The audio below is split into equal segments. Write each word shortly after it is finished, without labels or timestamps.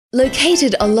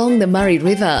Located along the Murray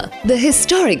River, the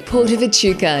historic Port of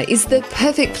Echuca is the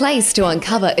perfect place to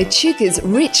uncover Echuca's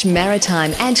rich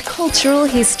maritime and cultural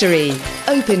history.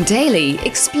 Open daily,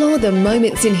 explore the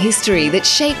moments in history that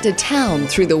shaped a town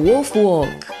through the Wharf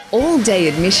Walk. All-day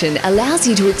admission allows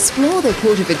you to explore the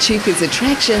Port of Echuca's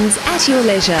attractions at your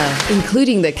leisure,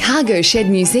 including the Cargo Shed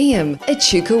Museum,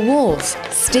 Echuca Wharf,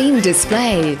 Steam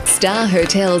Display, Star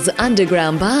Hotel's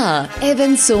Underground Bar,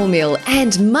 Evans Sawmill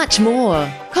and much more.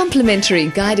 Complimentary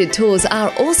guided tours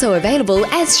are also available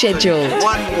as scheduled.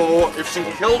 One more. If St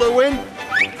Kilda win,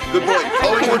 good boy.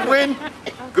 Collingwood win,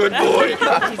 good boy.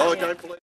 Oh, don't believe